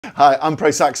Hi, I'm pro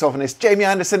saxophonist Jamie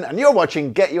Anderson and you're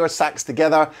watching Get Your Sax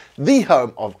Together, the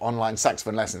home of online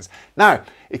saxophone lessons. Now,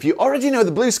 if you already know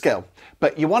the blues scale,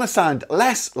 but you want to sound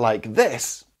less like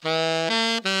this,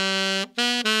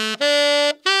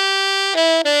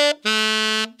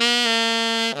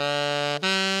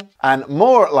 and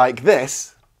more like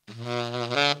this,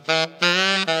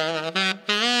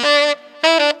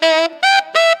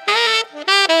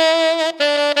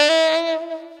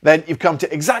 then you've come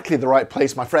to exactly the right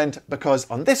place, my friend, because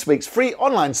on this week's free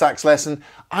online sax lesson,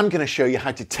 I'm going to show you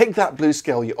how to take that blues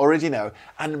scale you already know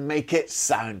and make it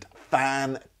sound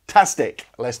fantastic.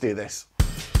 Let's do this.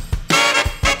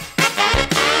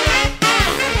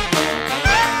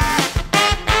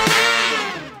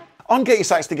 On Get Your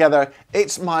Sax Together,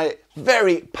 it's my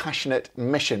very passionate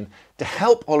mission to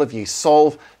help all of you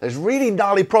solve those really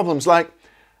gnarly problems like,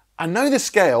 I know the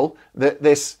scale that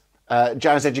this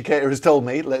jazz educator has told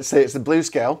me, let's say it's the blues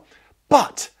scale,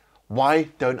 but why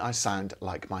don't I sound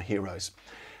like my heroes?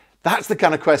 That's the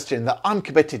kind of question that I'm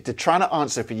committed to trying to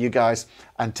answer for you guys,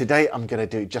 and today I'm going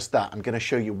to do just that. I'm going to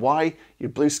show you why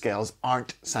your blues scales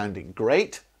aren't sounding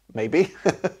great, maybe,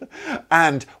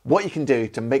 and what you can do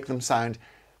to make them sound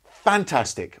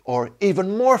fantastic, or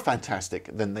even more fantastic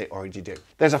than they already do.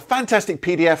 There's a fantastic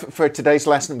PDF for today's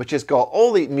lesson which has got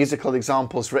all the musical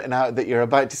examples written out that you're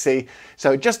about to see,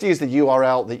 so just use the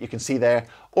URL that you can see there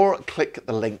or click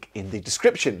the link in the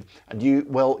description and you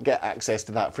will get access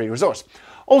to that free resource.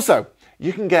 Also,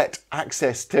 you can get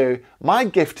access to my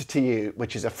gift to you,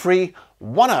 which is a free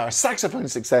 1-hour saxophone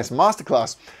success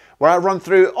masterclass where I run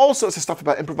through all sorts of stuff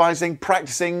about improvising,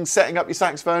 practicing, setting up your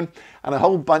saxophone, and a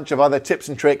whole bunch of other tips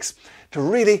and tricks to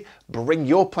really bring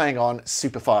your playing on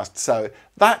super fast. So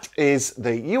that is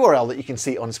the URL that you can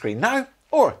see on screen now,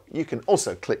 or you can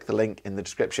also click the link in the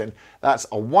description. That's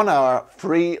a 1-hour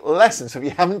free lesson. So if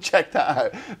you haven't checked that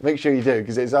out, make sure you do,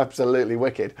 because it's absolutely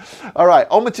wicked. All right,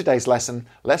 on with today's lesson.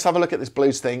 Let's have a look at this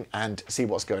blues thing and see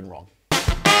what's going wrong.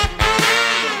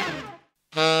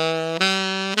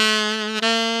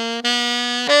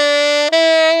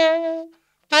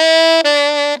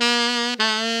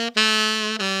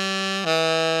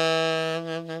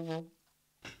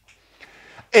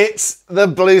 It's the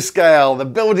blues scale, the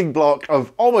building block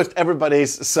of almost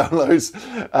everybody's solos,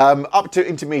 up to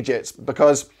intermediates,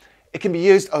 because it can be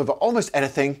used over almost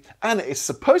anything and it's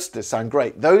supposed to sound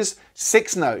great. Those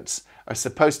 6 notes are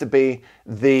supposed to be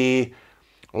the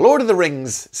Lord of the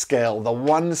Rings scale, the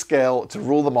one scale to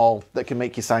rule them all that can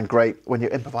make you sound great when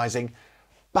you're improvising,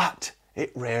 but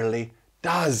it rarely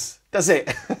does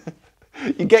it?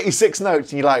 You get your 6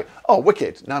 notes and you're like, oh,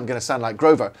 wicked. Now I'm going to sound like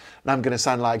Grover. Now I'm going to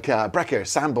sound like Brecker,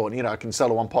 Sanborn. You know, I can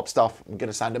solo on pop stuff. I'm going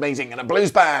to sound amazing in a blues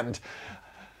band.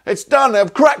 It's done.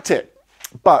 I've cracked it.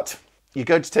 But you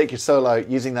go to take your solo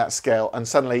using that scale and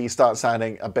suddenly you start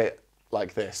sounding a bit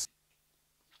like this.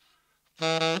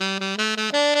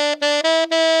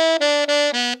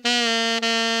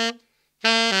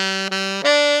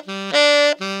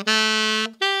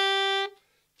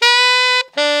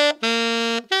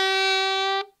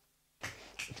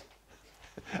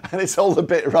 And it's all a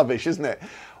bit rubbish, isn't it?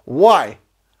 Why?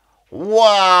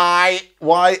 Why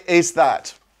is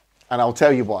that? And I'll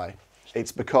tell you why.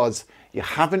 It's because you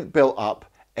haven't built up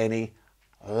any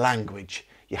language.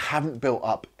 You haven't built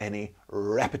up any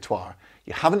repertoire.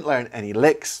 You haven't learned any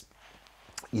licks.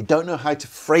 You don't know how to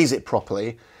phrase it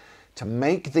properly to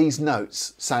make these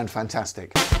notes sound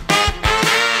fantastic.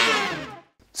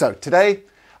 So today,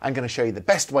 I'm going to show you the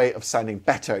best way of sounding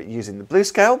better using the blues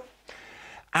scale.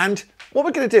 And what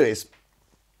we're going to do is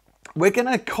we're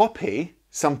going to copy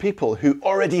some people who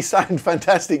already sound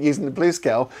fantastic using the blues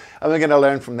scale, and we're going to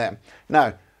learn from them.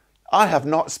 Now, I have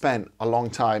not spent a long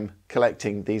time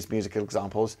collecting these musical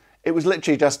examples. It was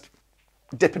literally just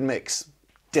dip and mix.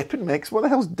 Dip and mix? What the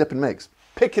hell's dip and mix?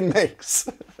 Pick and mix.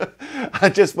 I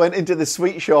just went into the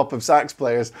sweet shop of sax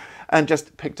players and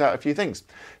just picked out a few things.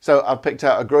 So I've picked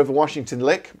out a Grover Washington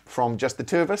lick from Just the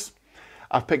Two of Us.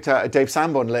 I've picked out a Dave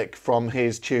Sanborn lick from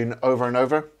his tune Over and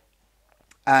Over.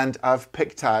 And I've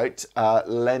picked out a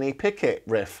Lenny Pickett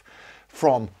riff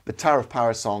from the Tower of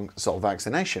Power song Soul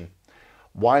Vaccination.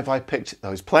 Why have I picked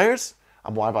those players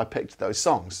and why have I picked those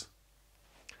songs?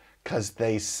 Because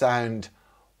they sound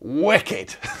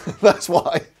wicked. That's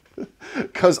why.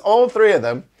 Because all 3 of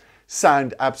them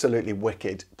sound absolutely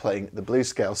wicked playing the blues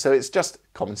scale. So it's just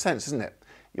common sense, isn't it?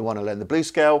 You want to learn the blues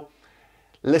scale,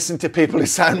 listen to people who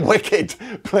sound wicked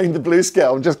playing the blues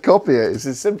scale and just copy it. It's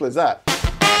as simple as that.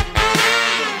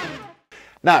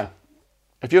 Now,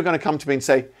 if you're going to come to me and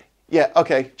say, yeah,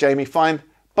 okay, Jamie, fine,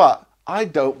 but I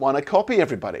don't want to copy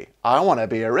everybody. I want to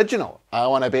be original. I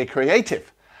want to be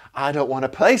creative. I don't want to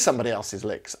play somebody else's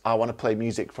licks. I want to play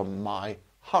music from my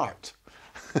heart.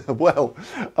 Well,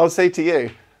 I'll say to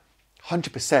you,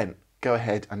 100% go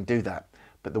ahead and do that.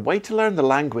 But the way to learn the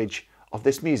language of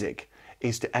this music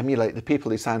is to emulate the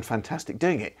people who sound fantastic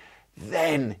doing it.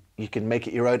 Then you can make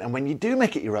it your own. And when you do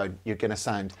make it your own, you're going to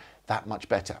sound that much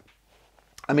better.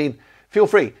 I mean, feel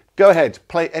free, go ahead,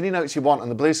 play any notes you want on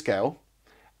the blues scale.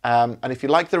 And if you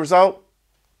like the result,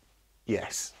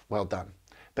 yes, well done.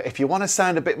 But if you want to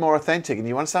sound a bit more authentic and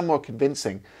you want to sound more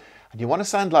convincing and you want to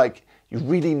sound like you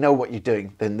really know what you're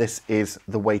doing, then this is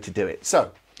the way to do it.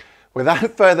 So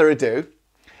without further ado,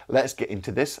 let's get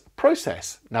into this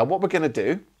process. Now what we're going to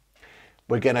do,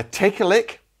 we're going to take a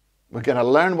lick, we're going to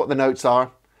learn what the notes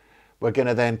are, we're going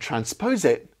to then transpose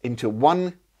it into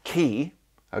one key,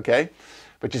 okay,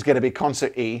 which is going to be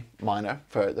concert E minor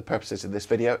for the purposes of this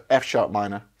video, F sharp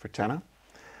minor for tenor.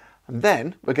 And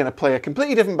then we're going to play a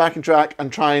completely different backing track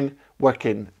and try and work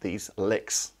in these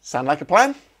licks. Sound like a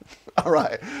plan? All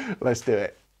right, let's do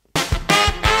it.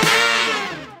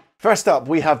 First up,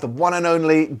 we have the one and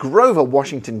only Grover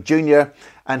Washington Jr.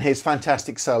 and his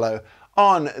fantastic solo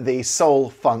on the soul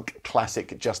funk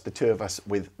classic Just the Two of Us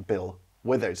with Bill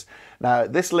Withers. Now,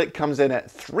 this lick comes in at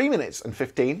 3 minutes and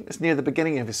 15. It's near the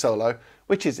beginning of his solo,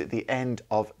 which is at the end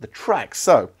of the track.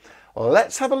 So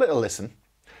let's have a little listen.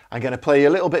 I'm going to play you a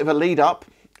little bit of a lead up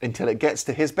until it gets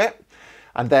to his bit,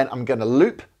 and then I'm going to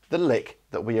loop the lick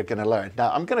that we are going to learn. Now,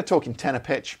 I'm going to talk in tenor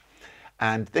pitch,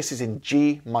 and this is in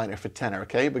G minor for tenor,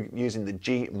 okay? We're using the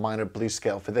G minor blues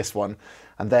scale for this one.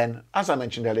 And then, as I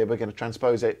mentioned earlier, we're going to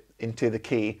transpose it into the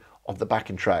key of the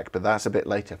backing track, but that's a bit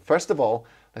later. First of all,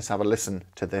 let's have a listen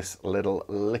to this little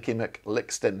Licky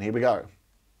McLixton. Here we go.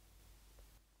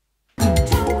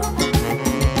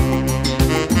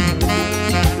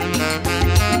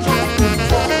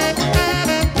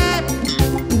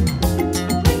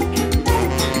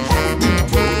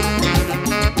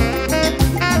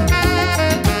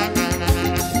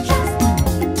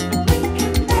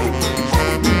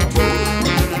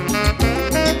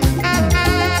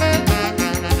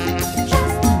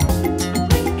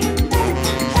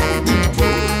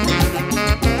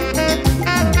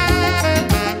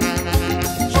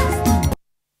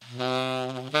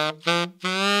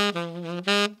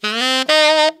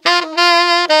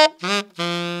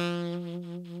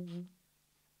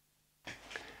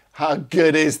 How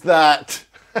good is that?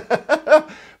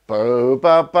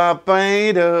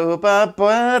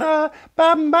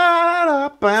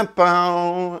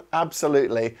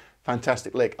 Absolutely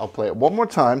fantastic lick. I'll play it one more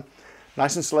time,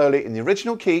 nice and slowly in the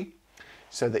original key,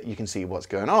 so that you can see what's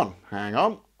going on. Hang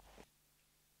on.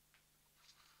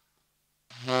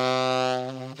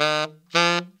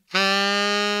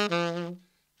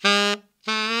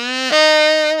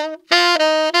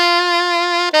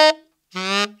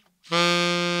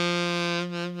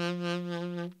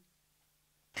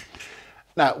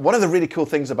 Now, one of the really cool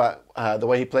things about the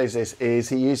way he plays this is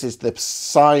he uses the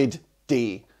side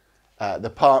D,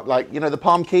 the palm, like, you know, the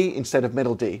palm key instead of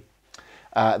middle D.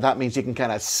 That means you can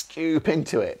kind of scoop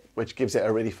into it, which gives it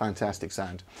a really fantastic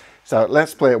sound. So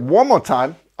let's play it one more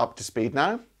time, up to speed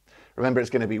now. Remember, it's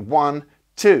going to be 1,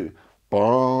 2. Here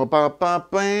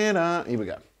we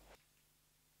go.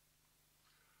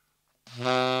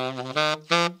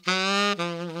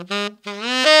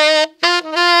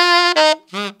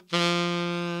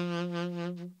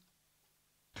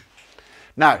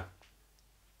 Now,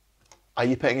 are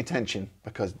you paying attention?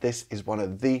 Because this is one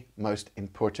of the most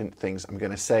important things I'm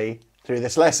going to say through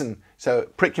this lesson. So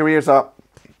prick your ears up.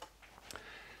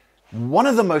 One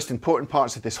of the most important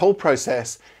parts of this whole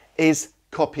process is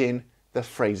copying the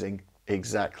phrasing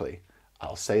exactly.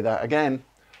 I'll say that again.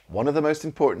 One of the most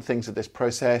important things of this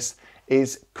process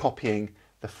is copying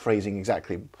the phrasing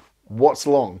exactly. What's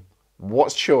long?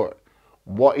 What's short?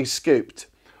 What is scooped?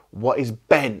 What is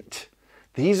bent?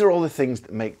 These are all the things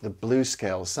that make the blues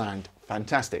scale sound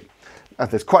fantastic.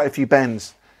 There's quite a few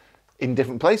bends in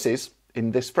different places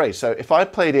in this phrase. So if I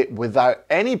played it without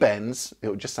any bends, it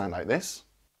would just sound like this.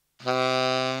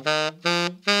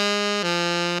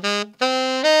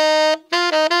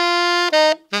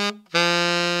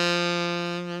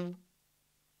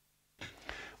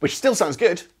 Which still sounds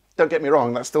good. Don't get me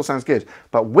wrong, that still sounds good.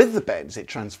 But with the bends, it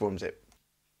transforms it.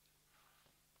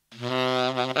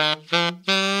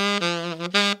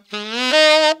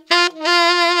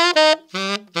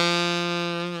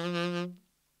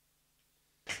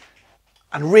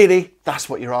 And really, that's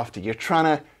what you're after. You're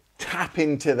trying to tap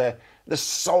into the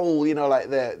soul, you know, like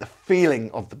the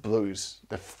feeling of the blues,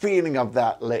 the feeling of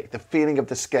that lick, the feeling of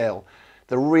the scale,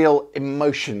 the real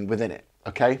emotion within it,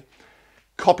 okay?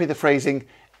 Copy the phrasing,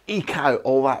 eke out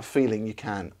all that feeling you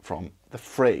can from the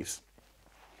phrase.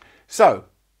 So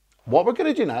what we're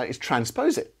going to do now is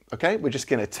transpose it. Okay, we're just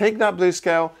going to take that blues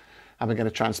scale and we're going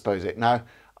to transpose it. Now,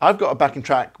 I've got a backing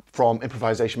track from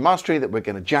Improvisation Mastery that we're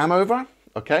going to jam over.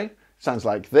 Okay, sounds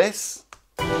like this.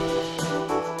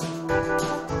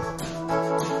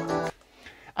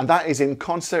 And that is in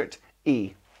concert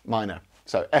E minor.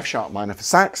 So F sharp minor for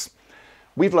sax.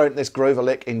 We've learned this Grover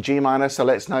lick in G minor, so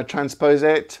let's now transpose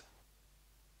it.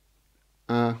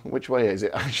 Which way is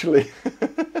it actually?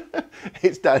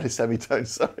 It's down a semitone,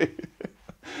 sorry.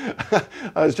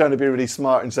 I was trying to be really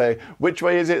smart and say, which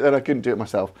way is it? Then I couldn't do it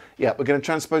myself. Yeah, we're going to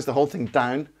transpose the whole thing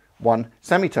down one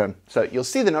semitone. So you'll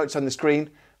see the notes on the screen,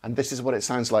 and this is what it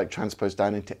sounds like transposed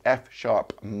down into F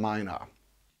sharp minor.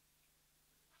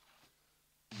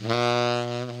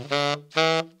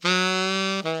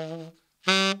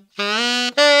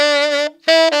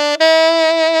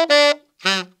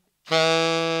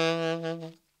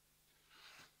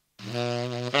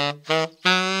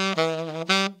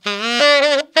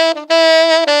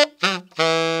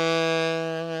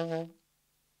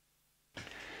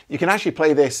 You can actually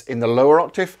play this in the lower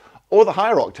octave or the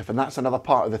higher octave, and that's another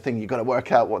part of the thing. You've got to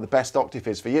work out what the best octave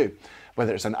is for you.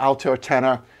 Whether it's an alto or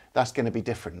tenor, that's going to be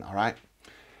different, all right?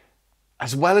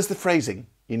 As well as the phrasing,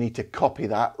 you need to copy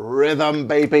that rhythm,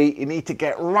 baby. You need to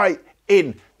get right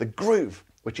in the groove,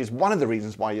 which is one of the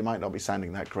reasons why you might not be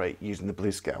sounding that great using the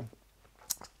blues scale.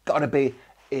 It's got to be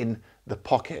in the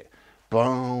pocket.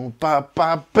 You got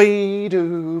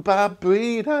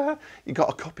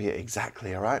to copy it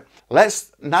exactly, all right?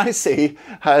 Let's now see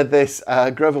how this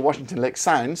Grover Washington lick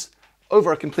sounds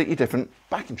over a completely different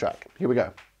backing track. Here we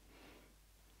go.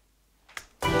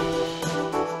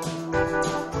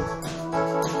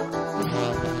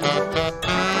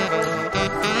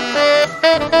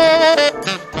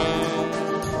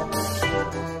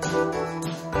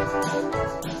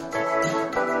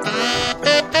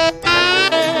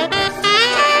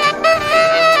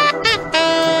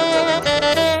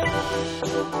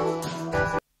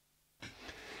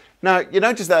 Now, you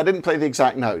notice that I didn't play the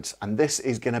exact notes, and this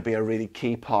is going to be a really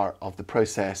key part of the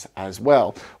process as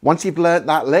well. Once you've learnt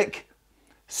that lick,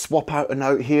 swap out a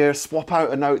note here, swap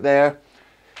out a note there.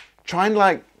 Try and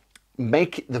like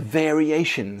make the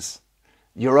variations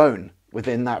your own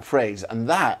within that phrase, and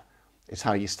that is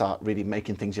how you start really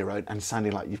making things your own and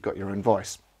sounding like you've got your own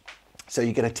voice. So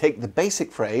you're going to take the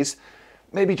basic phrase,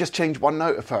 maybe just change one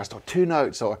note at first, or two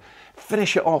notes, or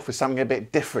finish it off with something a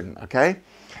bit different, okay?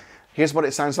 Here's what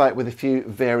it sounds like with a few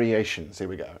variations. Here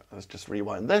we go. Let's just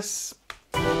rewind this.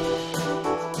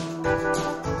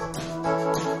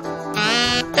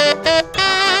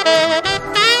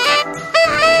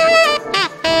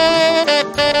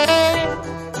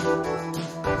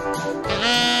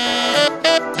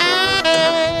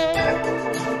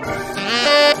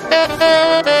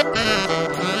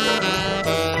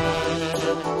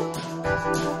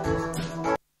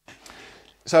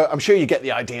 So I'm sure you get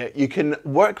the idea. You can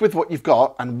work with what you've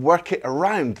got and work it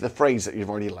around the phrase that you've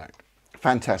already learned.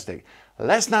 Fantastic.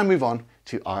 Let's now move on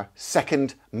to our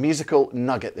second musical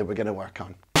nugget that we're going to work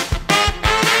on.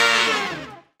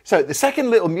 So the second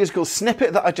little musical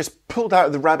snippet that I just pulled out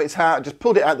of the rabbit's hat, I just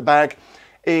pulled it out of the bag,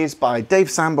 is by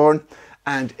Dave Sanborn,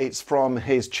 and it's from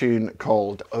his tune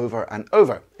called Over and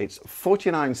Over. It's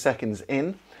 49 seconds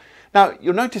in. Now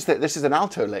you'll notice that this is an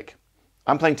alto lick.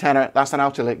 I'm playing tenor, that's an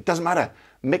alto lick, doesn't matter.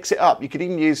 Mix it up. You could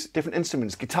even use different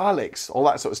instruments, guitar licks, all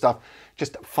that sort of stuff.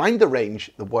 Just find the range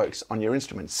that works on your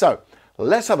instrument. So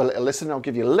let's have a little listen. I'll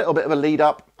give you a little bit of a lead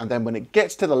up, and then when it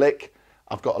gets to the lick,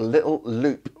 I've got a little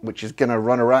loop which is going to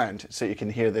run around so you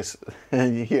can hear this.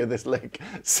 You hear this lick.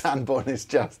 Sanborn is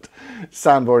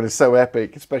so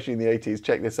epic, especially in the 80s.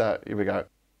 Check this out. Here we go.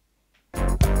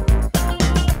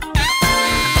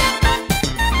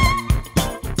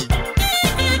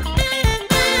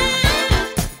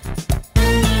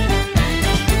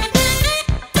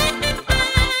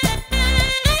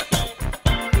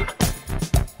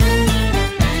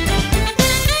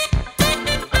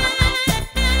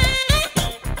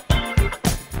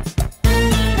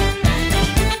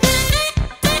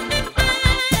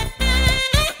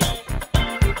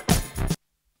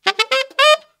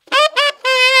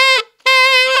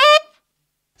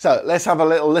 So let's have a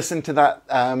little listen to that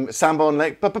Sanborn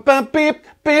lick.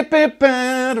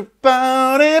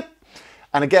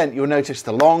 And again, you'll notice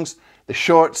the longs, the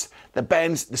shorts, the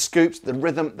bends, the scoops, the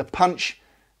rhythm, the punch.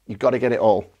 You've got to get it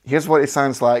all. Here's what it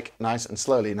sounds like, nice and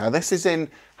slowly. Now this is in,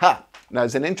 now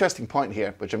there's an interesting point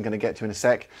here, which I'm going to get to in a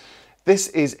sec. This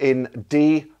is in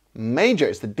D major.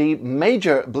 It's the D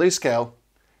major blues scale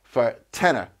for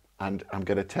tenor. And I'm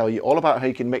going to tell you all about how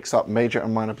you can mix up major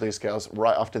and minor blues scales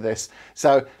right after this.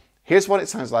 So Here's what it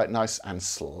sounds like, nice and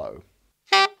slow.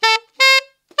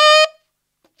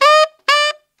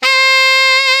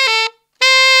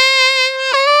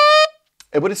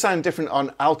 It would have sounded different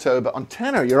on alto, but on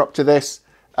tenor, you're up to this.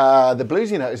 The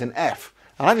bluesy note is an F.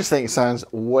 And I just think it sounds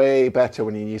way better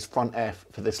when you use front F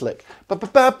for this lick. In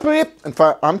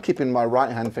fact, I'm keeping my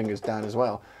right hand fingers down as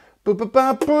well. And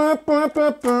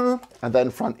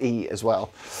then front E as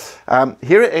well.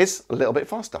 Here it is, a little bit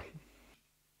faster.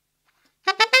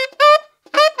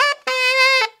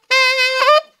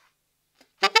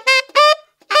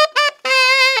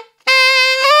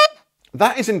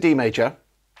 That is in D major.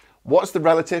 What's the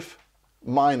relative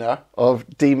minor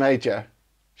of D major?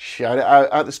 Shout it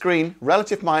out the screen.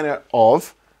 Relative minor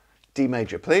of D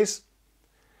major, please.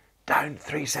 Down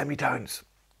 3 semitones.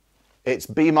 It's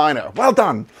B minor. Well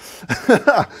done.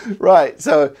 Right,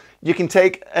 so you can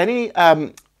take any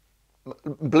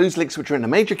blues licks which are in a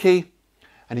major key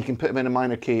and you can put them in a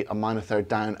minor key, a minor third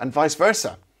down, and vice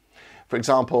versa. For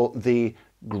example, the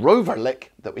Grover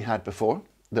lick that we had before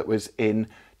that was in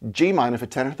G minor for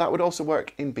tenor, that would also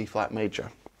work in B flat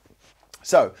major.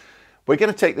 So we're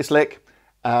going to take this lick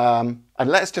and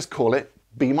let's just call it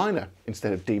B minor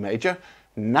instead of D major.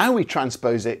 Now we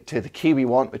transpose it to the key we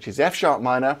want, which is F sharp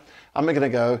minor, and we're going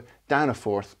to go down a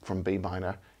fourth from B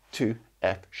minor to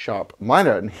F sharp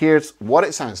minor. And here's what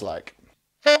it sounds like.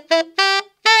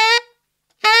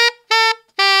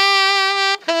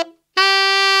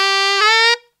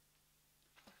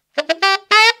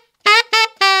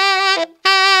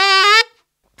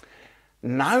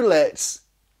 Now let's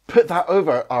put that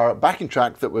over our backing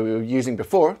track that we were using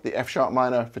before, the F sharp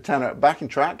minor for tenor backing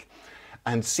track,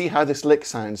 and see how this lick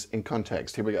sounds in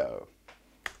context. Here we go.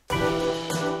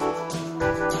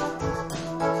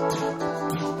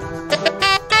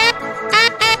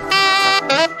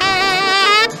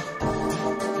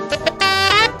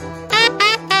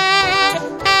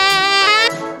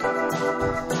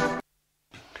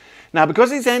 Now,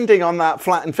 because it's ending on that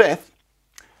flattened fifth,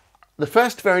 the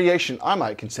first variation I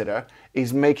might consider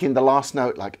is making the last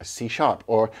note like a C sharp,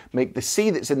 or make the C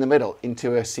that's in the middle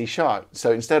into a C sharp.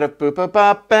 So instead of boo ba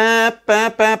ba ba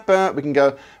ba ba ba, we can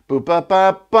go boo ba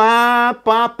ba ba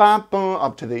ba ba ba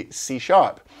up to the C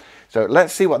sharp. So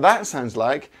let's see what that sounds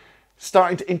like,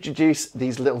 starting to introduce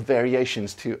these little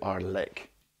variations to our lick.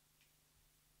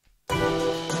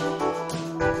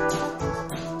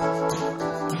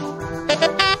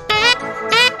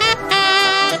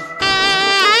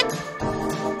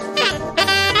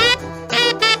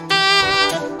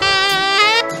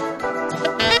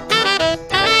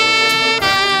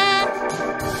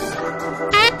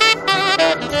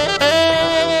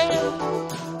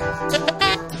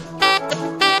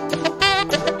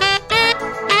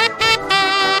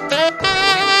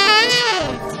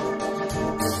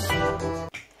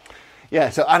 Yeah,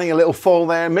 so adding a little fall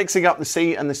there, mixing up the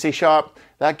C and the C sharp,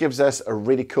 that gives us a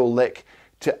really cool lick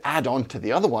to add on to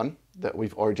the other one that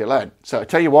we've already learned. So I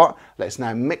tell you what, let's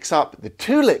now mix up the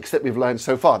two licks that we've learned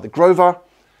so far, the Grover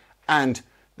and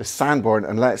the Sanborn,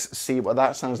 and let's see what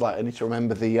that sounds like. I need to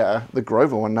remember the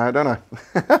Grover one now, don't I?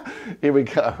 Here we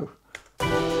go.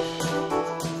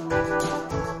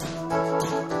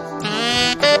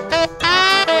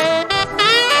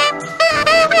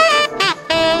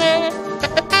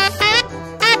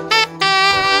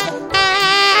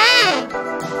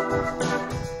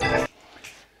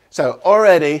 So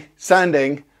already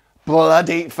sounding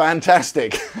bloody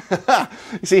fantastic. You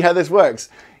see how this works?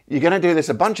 You're going to do this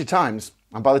a bunch of times,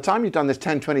 and by the time you've done this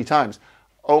 10, 20 times,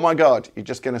 oh my God, you're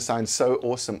just going to sound so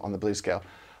awesome on the blues scale.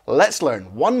 Let's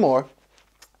learn one more,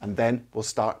 and then we'll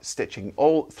start stitching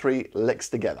all three licks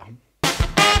together.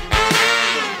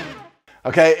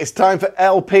 Okay, it's time for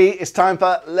LP. It's time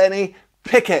for Lenny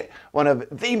Pickett, one of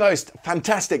the most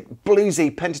fantastic bluesy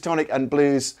pentatonic and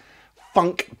blues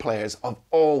funk players of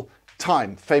all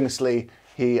time. Famously,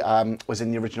 he was in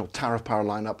the original Tower of Power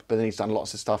lineup, but then he's done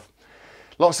lots of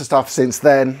stuff since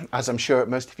then, as I'm sure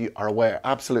most of you are aware.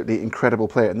 Absolutely incredible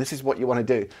player, and this is what you want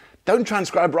to do. Don't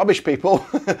transcribe rubbish, people.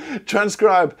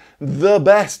 Transcribe the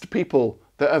best people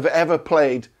that have ever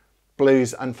played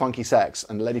blues and funky sax,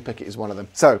 and Lenny Pickett is one of them.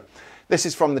 So this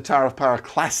is from the Tower of Power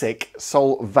classic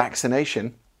Soul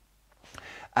Vaccination,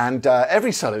 and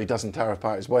every solo he does in Tower of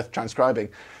Power is worth transcribing.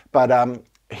 But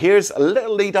here's a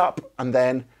little lead up, and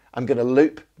then I'm going to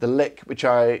loop the lick which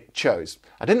I chose.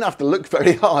 I didn't have to look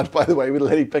very hard, by the way, with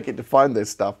Lenny Pickett to find this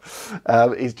stuff.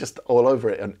 He's just all over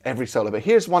it on every solo. But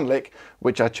here's one lick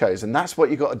which I chose, and that's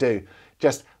what you got to do.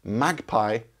 Just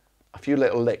magpie a few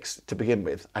little licks to begin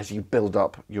with as you build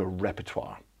up your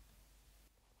repertoire.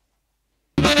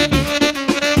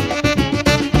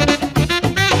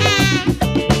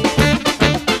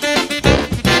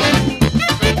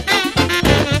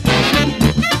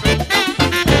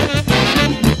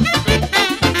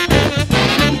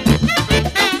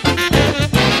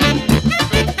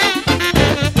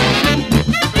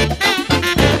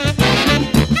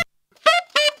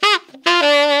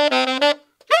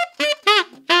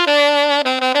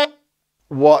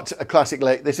 what a classic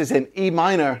lick. This is in E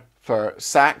minor for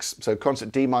sax, so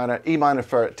concert D minor, E minor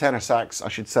for tenor sax, I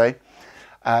should say.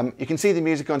 You can see the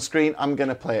music on screen. I'm going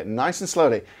to play it nice and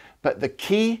slowly, but the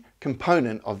key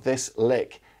component of this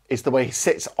lick is the way he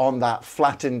sits on that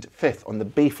flattened fifth, on the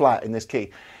B flat in this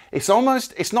key. It's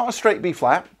not a straight B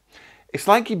flat. It's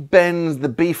like he bends the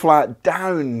B flat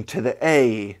down to the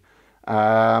A.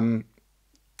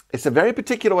 It's a very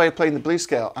particular way of playing the blues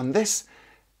scale, and this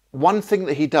one thing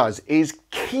that he does is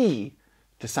key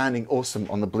to sounding awesome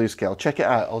on the blues scale. Check it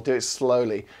out. I'll do it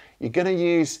slowly. You're going to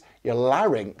use your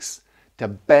larynx to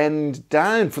bend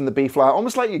down from the B flat,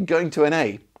 almost like you're going to an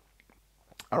A.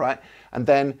 All right, and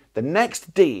then the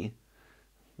next D,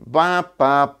 ba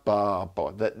ba ba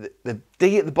ba. The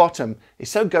D at the bottom is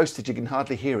so ghosted you can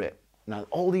hardly hear it. Now,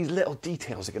 all these little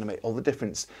details are going to make all the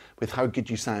difference with how good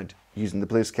you sound using the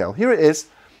blues scale. Here it is,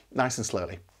 nice and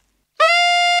slowly.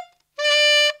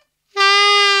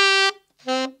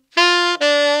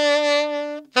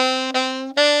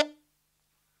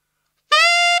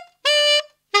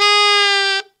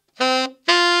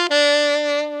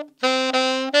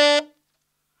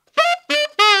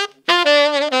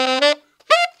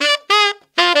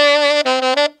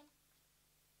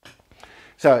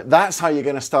 So that's how you're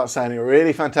going to start sounding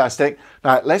really fantastic.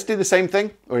 Now let's do the same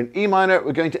thing. We're in E minor,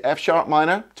 we're going to F sharp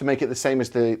minor to make it the same as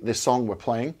this song we're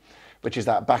playing, which is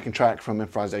that backing track from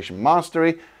Improvisation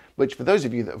Mastery, which for those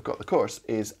of you that have got the course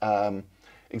is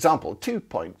example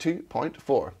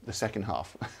 2.2.4, the second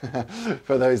half,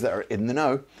 for those that are in the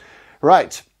know.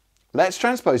 Right, let's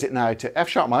transpose it now to F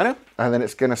sharp minor, and then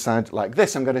it's going to sound like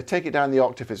this. I'm going to take it down the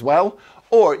octave as well,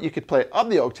 or you could play it up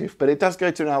the octave, but it does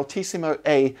go to an altissimo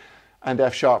A and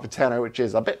F sharp for tenor, which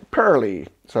is a bit pearly.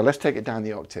 So let's take it down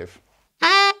the octave.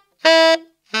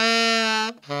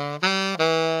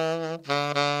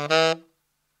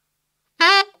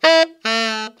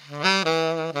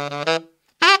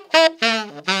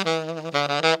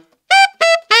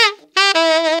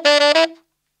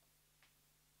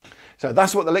 So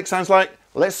that's what the lick sounds like.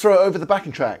 Let's throw it over the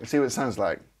backing track and see what it sounds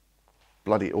like.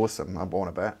 Bloody awesome, I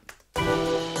want to bet.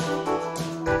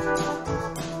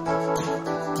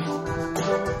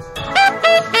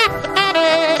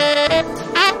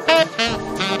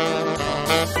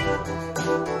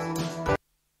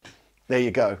 There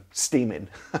you go, steaming.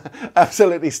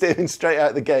 Absolutely steaming straight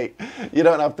out the gate. You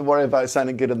don't have to worry about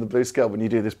sounding good on the blues scale when you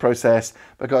do this process,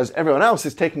 because everyone else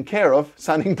is taken care of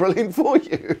sounding brilliant for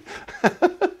you.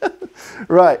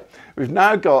 Right, we've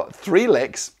now got 3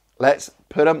 licks. Let's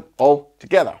put them all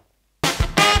together.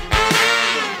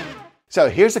 So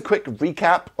here's a quick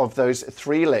recap of those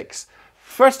 3 licks.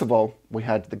 First of all, we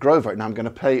had the Grover. Now I'm going to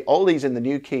play all these in the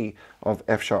new key of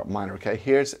F sharp minor, okay?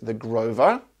 Here's the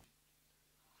Grover.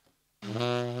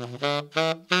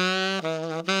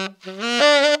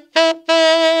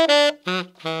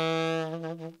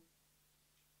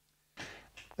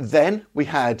 Then we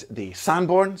had the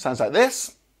Sanborn, sounds like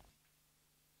this.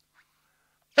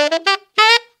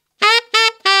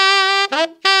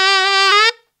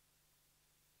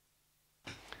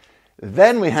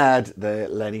 Then we had the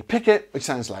Lenny Pickett, which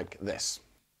sounds like this.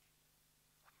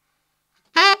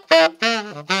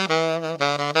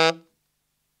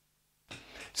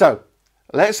 So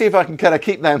let's see if I can kind of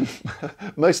keep them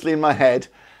mostly in my head,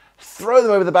 throw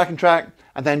them over the backing track,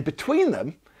 and then between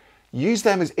them, use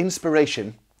them as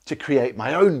inspiration to create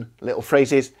my own little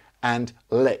phrases and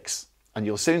licks. And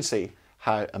you'll soon see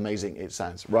how amazing it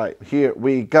sounds. Right, here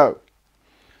we go.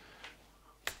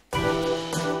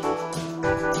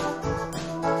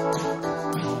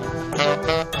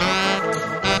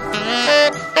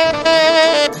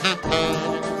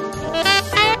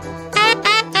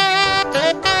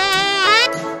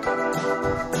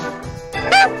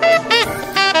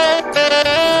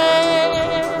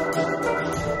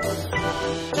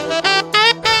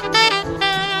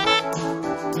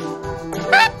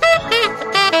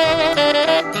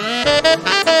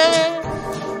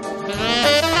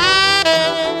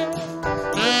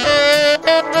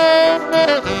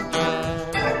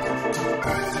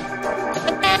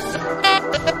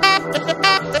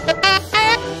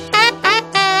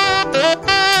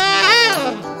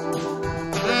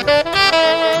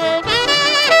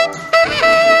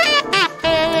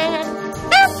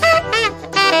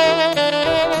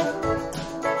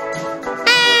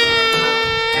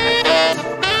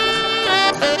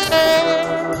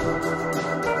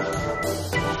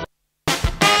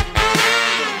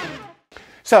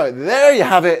 So there you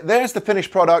have it. There's the finished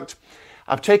product.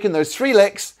 I've taken those 3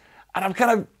 licks and I've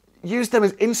kind of used them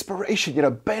as inspiration, you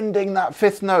know, bending that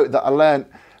 5th note that I learned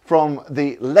from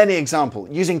the Lenny example,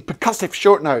 using percussive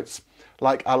short notes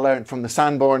like I learned from the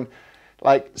Sanborn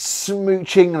like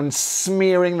smooching and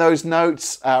smearing those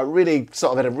notes, really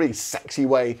sort of in a really sexy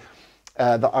way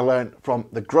that I learned from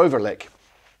the Grover lick.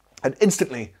 And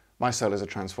instantly my solos are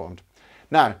transformed.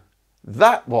 Now,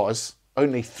 that was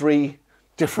only 3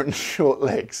 different short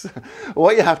licks.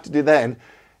 What you have to do then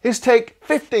is take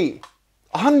 50,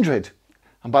 100.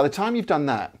 And by the time you've done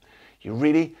that, you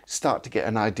really start to get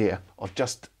an idea of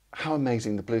just how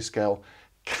amazing the blues scale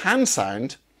can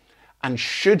sound and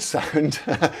should sound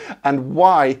and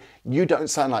why you don't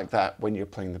sound like that when you're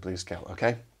playing the blues scale,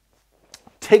 okay?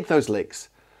 Take those licks,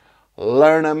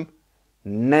 learn them,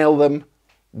 nail them,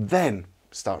 then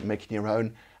start making your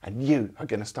own, and you are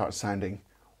going to start sounding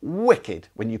wicked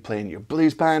when you play in your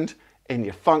blues band, in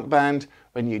your funk band,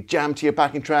 when you jam to your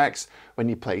backing tracks, when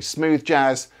you play smooth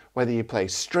jazz, whether you play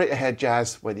straight ahead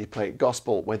jazz, whether you play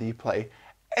gospel, whether you play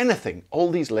anything.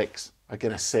 All these licks are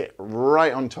going to sit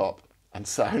right on top and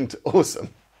sound awesome.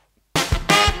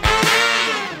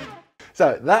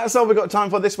 So that's all we've got time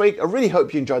for this week. I really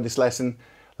hope you enjoyed this lesson,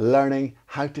 learning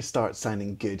how to start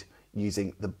sounding good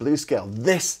using the blues scale.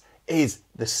 This is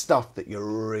the stuff that you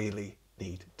really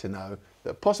need to know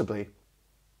that possibly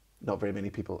not very many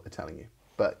people are telling you.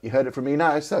 But you heard it from me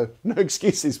now, so no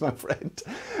excuses, my friend.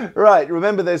 Right,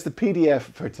 remember there's the PDF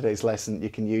for today's lesson. You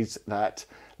can use that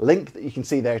link that you can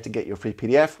see there to get your free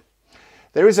PDF.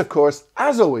 There is, of course,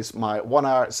 as always, my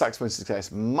 1-hour saxophone success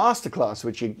masterclass,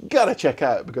 which you gotta check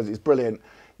out because it's brilliant.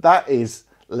 That is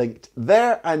linked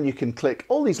there, and you can click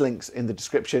all these links in the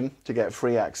description to get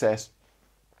free access.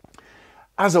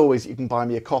 As always, you can buy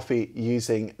me a coffee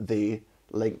using the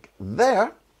link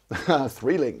there.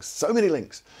 3 links, so many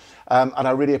links. And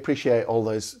I really appreciate all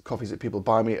those coffees that people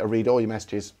buy me. I read all your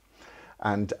messages,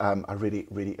 and I really,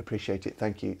 really appreciate it.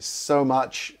 Thank you so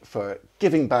much for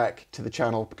giving back to the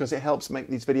channel, because it helps make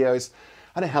these videos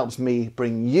and it helps me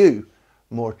bring you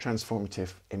more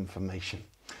transformative information.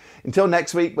 Until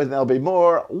next week, when there'll be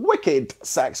more wicked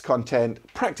sax content,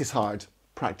 practice hard,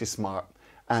 practice smart,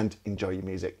 and enjoy your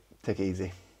music. Take it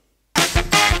easy.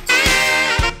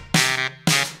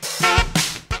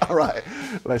 All right,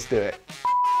 let's do it.